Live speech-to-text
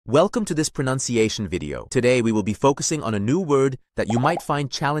Welcome to this pronunciation video. Today we will be focusing on a new word that you might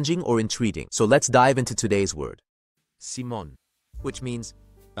find challenging or intriguing. So let's dive into today's word. Simon, which means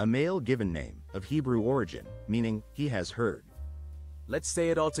a male given name of Hebrew origin, meaning he has heard. let's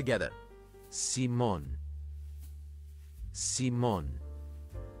say it all together. Simon. Simon.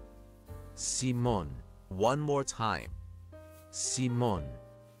 Simon. One more time. Simon.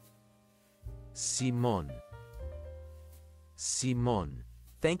 Simon. Simon.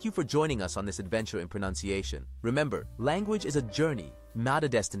 Thank you for joining us on this adventure in pronunciation. Remember, language is a journey, not a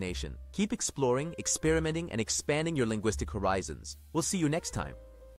destination. Keep exploring, experimenting, and expanding your linguistic horizons. We'll see you next time.